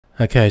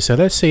Okay, so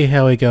let's see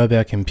how we go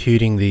about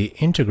computing the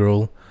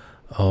integral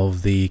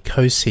of the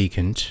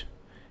cosecant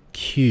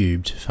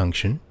cubed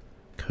function,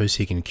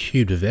 cosecant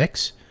cubed of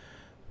x,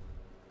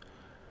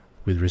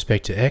 with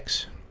respect to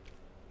x.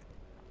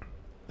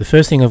 The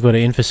first thing I've got to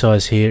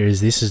emphasize here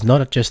is this is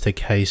not just a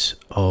case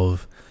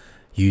of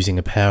using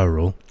a power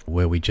rule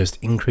where we just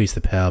increase the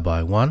power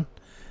by 1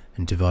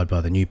 and divide by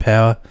the new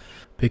power,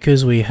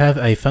 because we have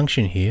a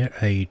function here,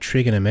 a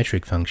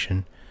trigonometric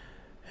function,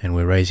 and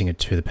we're raising it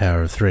to the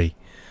power of 3.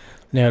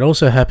 Now it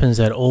also happens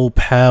that all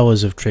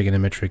powers of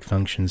trigonometric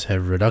functions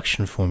have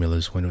reduction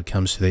formulas when it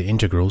comes to their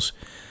integrals,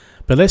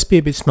 but let's be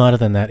a bit smarter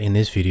than that in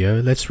this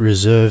video. Let's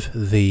reserve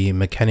the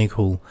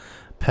mechanical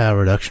power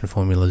reduction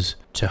formulas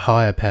to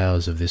higher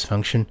powers of this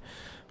function,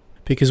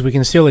 because we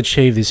can still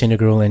achieve this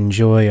integral and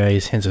enjoy a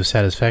sense of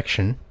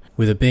satisfaction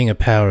with it being a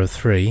power of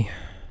 3.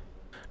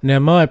 Now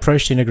my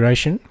approach to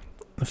integration,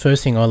 the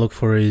first thing I look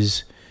for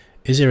is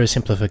there a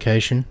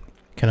simplification?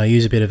 Can I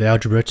use a bit of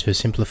algebra to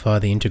simplify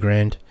the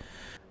integrand?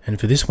 And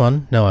for this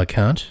one, no, I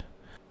can't.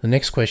 The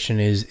next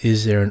question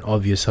is there an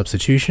obvious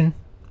substitution?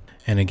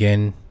 And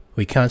again,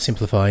 we can't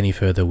simplify any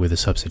further with a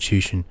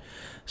substitution.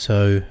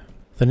 So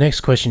the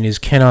next question is,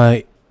 can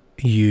I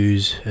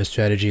use a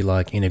strategy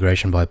like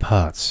integration by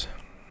parts?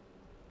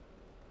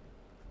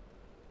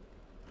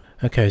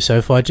 Okay, so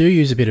if I do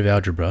use a bit of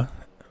algebra,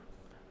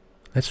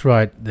 let's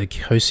write the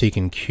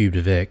cosecant cubed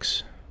of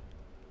x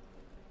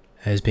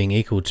as being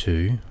equal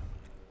to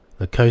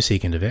the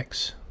cosecant of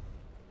x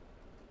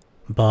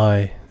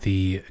by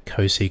the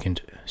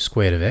cosecant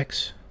squared of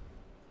x.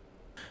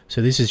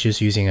 So this is just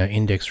using our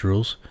index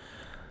rules,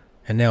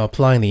 and now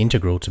applying the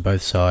integral to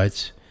both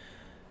sides.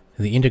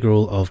 The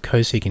integral of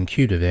cosecant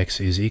cubed of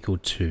x is equal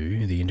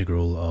to the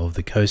integral of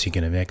the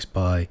cosecant of x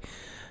by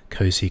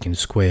cosecant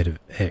squared of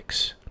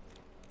x.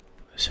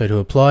 So to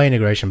apply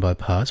integration by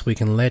parts, we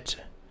can let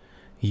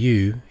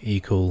u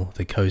equal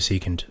the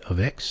cosecant of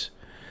x.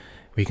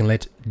 We can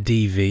let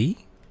dv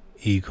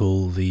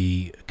equal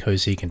the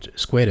cosecant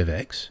squared of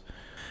x.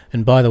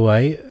 And by the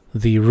way,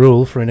 the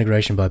rule for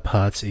integration by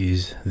parts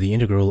is the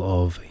integral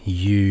of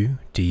u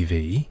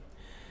dv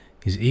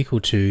is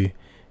equal to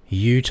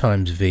u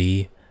times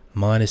v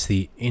minus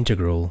the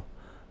integral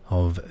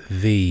of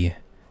v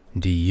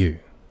du.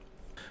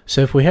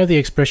 So if we have the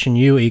expression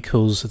u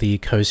equals the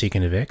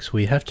cosecant of x,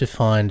 we have to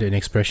find an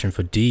expression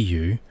for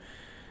du.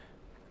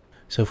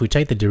 So if we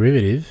take the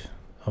derivative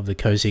of the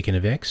cosecant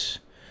of x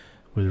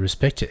with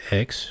respect to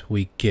x,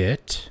 we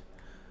get,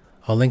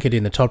 I'll link it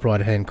in the top right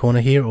hand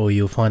corner here, or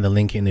you'll find the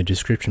link in the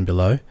description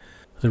below.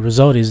 The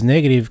result is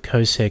negative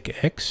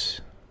cosec x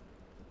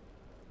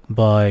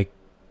by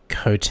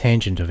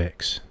cotangent of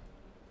x.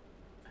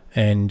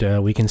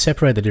 And we can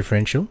separate the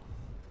differential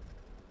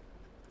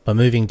by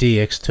moving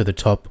dx to the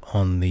top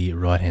on the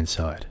right hand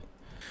side.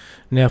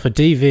 Now for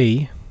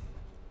dv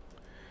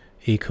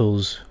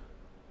equals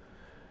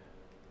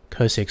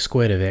cosec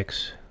squared of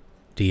x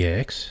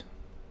dx,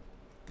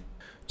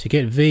 to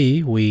get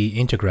v we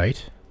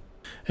integrate.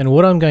 And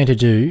what I'm going to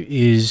do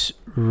is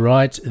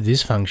write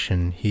this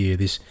function here,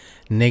 this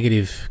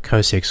negative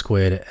cosec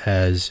squared,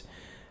 as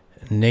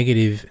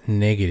negative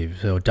negative,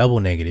 so double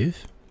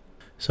negative.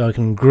 So I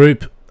can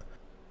group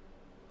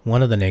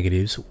one of the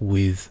negatives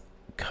with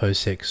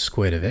cosec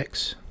squared of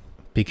x,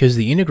 because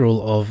the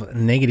integral of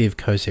negative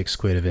cosec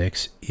squared of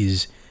x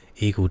is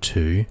equal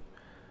to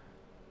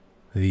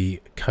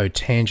the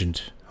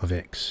cotangent of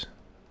x.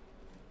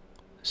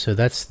 So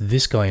that's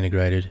this guy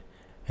integrated,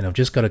 and I've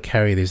just got to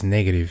carry this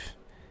negative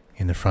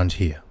in the front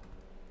here.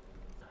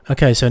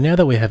 Okay, so now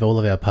that we have all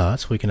of our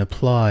parts, we can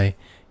apply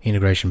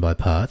integration by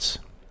parts.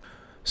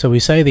 So we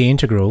say the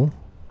integral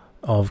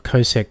of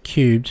cosec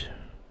cubed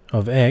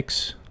of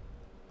x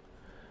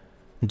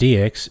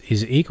dx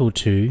is equal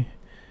to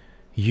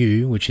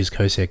u, which is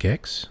cosec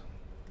x,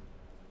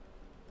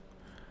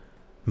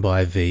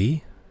 by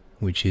v,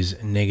 which is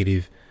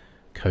negative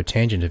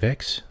cotangent of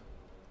x,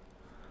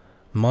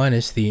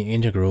 minus the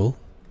integral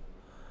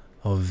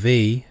of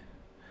v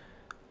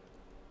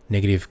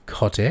negative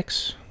cot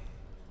x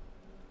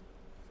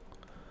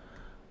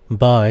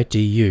by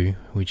du,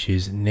 which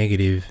is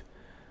negative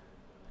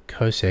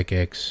cosec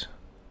x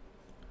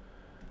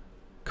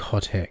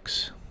cot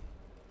x.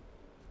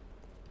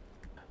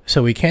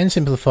 So we can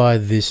simplify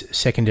this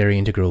secondary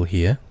integral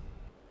here,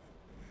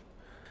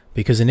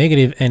 because a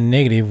negative and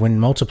negative, when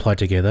multiplied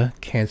together,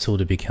 cancel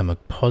to become a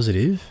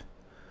positive.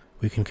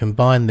 We can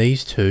combine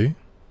these two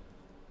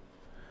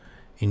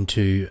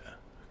into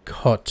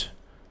cot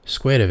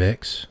squared of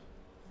x.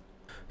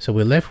 So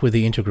we're left with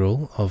the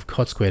integral of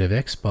cot squared of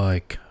x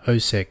by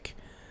cosec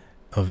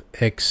of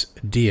x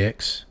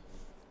dx.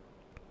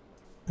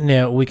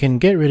 Now we can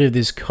get rid of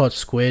this cot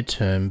squared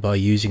term by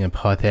using a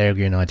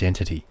Pythagorean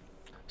identity.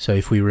 So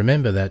if we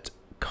remember that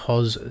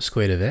cos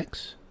squared of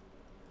x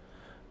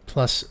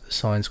plus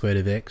sine squared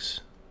of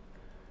x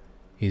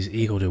is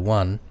equal to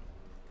 1,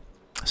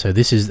 so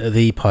this is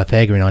the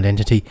Pythagorean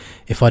identity.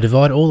 If I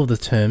divide all of the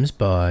terms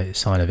by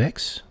sine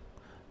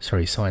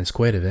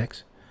squared of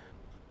x,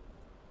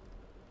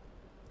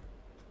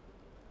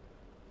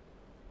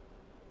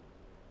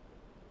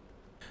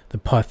 the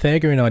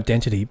Pythagorean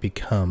identity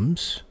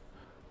becomes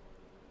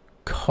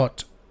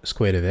cot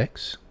squared of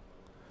x.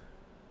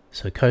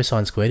 So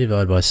cosine squared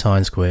divided by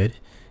sine squared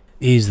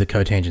is the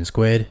cotangent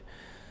squared.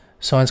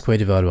 Sine squared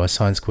divided by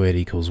sine squared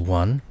equals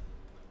 1.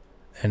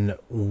 And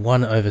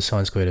 1 over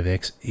sine squared of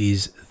x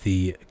is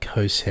the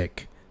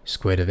cosec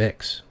squared of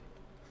x.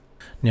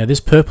 Now this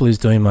purple is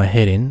doing my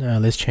head in.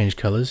 Let's change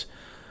colours.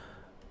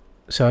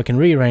 So I can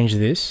rearrange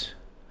this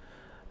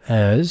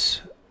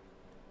as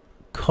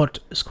cot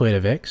squared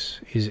of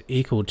x is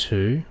equal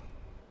to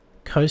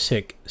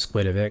cosec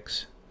squared of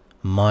x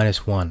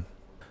minus 1.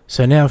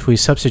 So now if we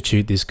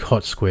substitute this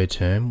cot squared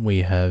term,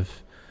 we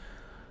have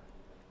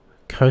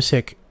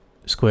cosec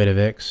squared of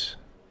x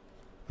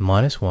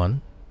minus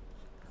 1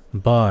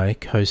 by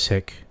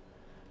cosec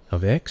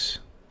of x,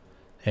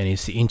 and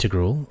it's the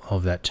integral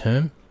of that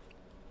term.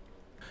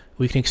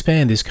 We can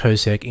expand this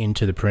cosec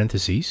into the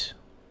parentheses,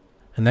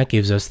 and that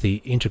gives us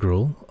the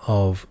integral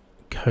of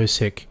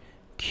cosec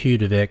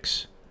cubed of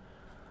x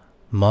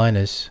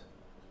minus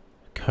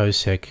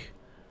cosec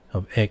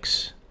of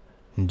x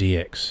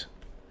dx.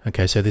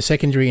 Okay, so the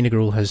secondary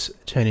integral has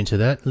turned into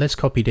that. Let's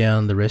copy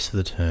down the rest of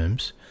the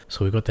terms.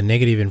 So we've got the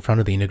negative in front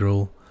of the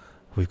integral.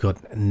 We've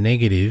got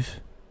negative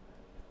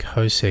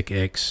cosec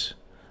x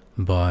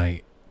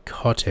by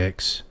cot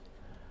x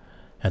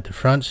at the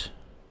front.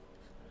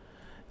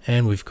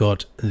 And we've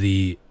got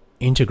the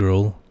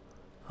integral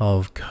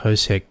of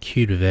cosec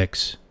cubed of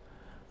x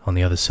on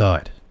the other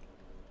side.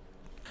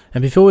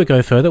 And before we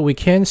go further, we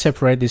can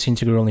separate this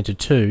integral into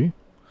two.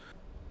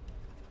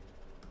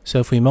 So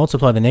if we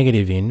multiply the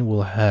negative in,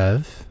 we'll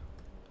have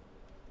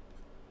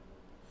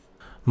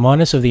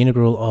minus of the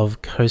integral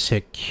of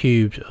cosec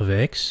cubed of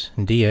x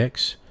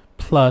dx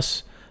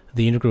plus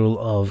the integral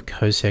of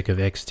cosec of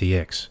x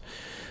dx.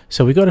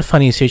 So we've got a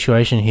funny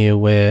situation here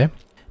where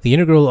the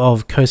integral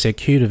of cosec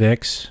cubed of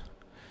x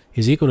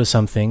is equal to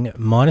something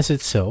minus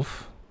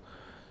itself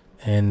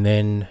and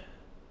then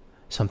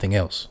something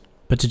else.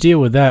 But to deal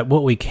with that,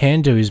 what we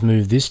can do is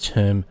move this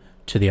term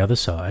to the other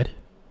side.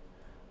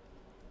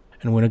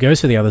 And when it goes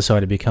to the other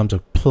side, it becomes a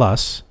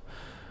plus.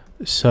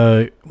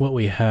 So what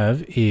we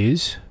have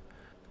is,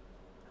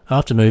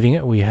 after moving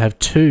it, we have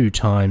 2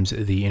 times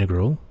the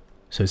integral.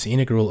 So it's the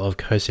integral of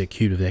cosec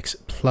cubed of x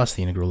plus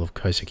the integral of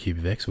cosec cubed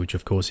of x, which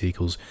of course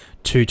equals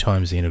 2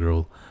 times the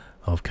integral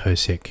of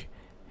cosec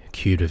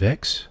cubed of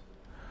x,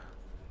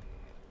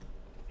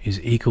 is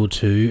equal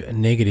to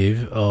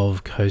negative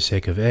of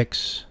cosec of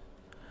x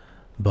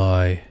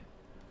by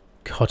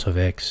cot of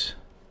x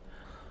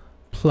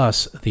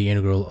plus the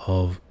integral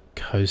of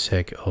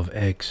cosec of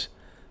x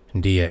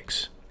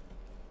dx.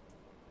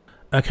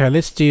 Okay,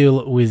 let's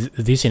deal with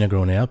this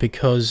integral now,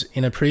 because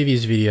in a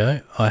previous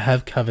video I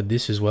have covered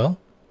this as well.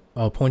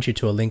 I'll point you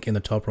to a link in the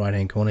top right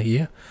hand corner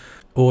here,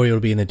 or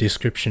it'll be in the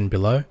description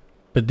below.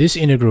 But this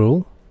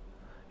integral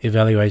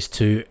evaluates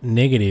to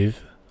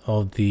negative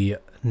of the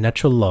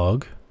natural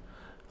log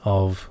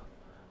of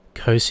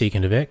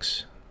cosecant of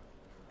x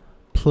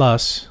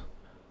plus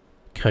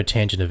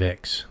cotangent of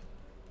x.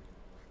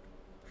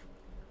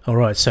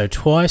 Alright, so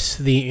twice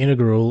the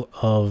integral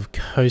of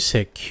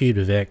cosec cubed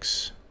of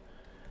x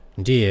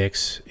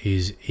dx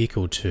is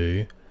equal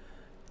to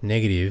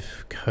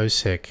negative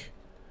cosec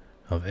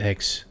of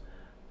x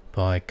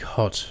by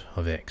cot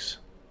of x.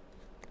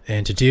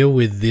 And to deal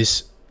with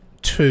this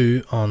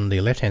 2 on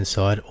the left hand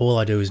side, all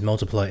I do is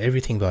multiply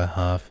everything by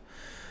half.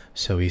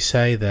 So we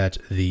say that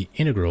the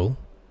integral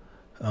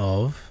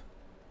of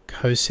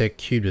cosec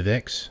cubed of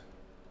x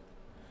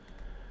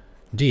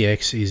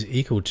dx is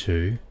equal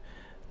to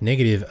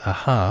negative a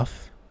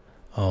half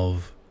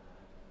of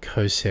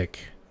cosec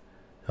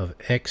of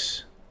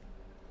x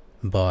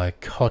by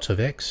cot of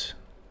x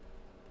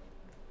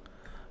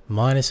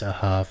minus a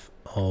half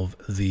of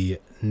the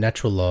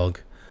natural log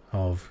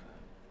of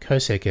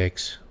cosec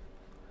x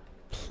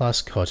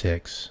plus cot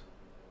x.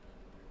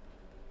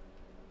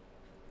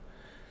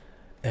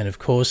 And of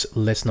course,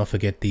 let's not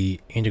forget the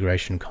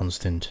integration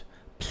constant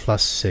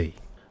plus c.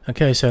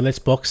 Okay, so let's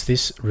box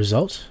this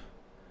result,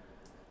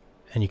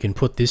 and you can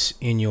put this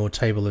in your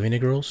table of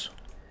integrals.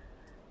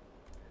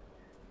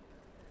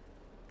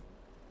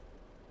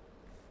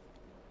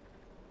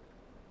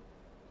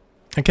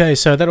 Okay,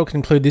 so that'll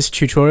conclude this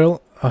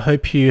tutorial. I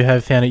hope you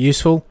have found it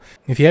useful.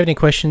 If you have any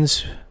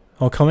questions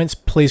or comments,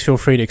 please feel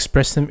free to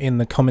express them in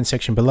the comment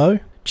section below.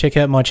 Check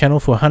out my channel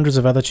for hundreds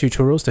of other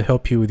tutorials to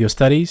help you with your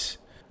studies.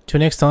 Till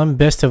next time,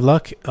 best of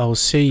luck. I'll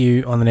see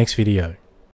you on the next video.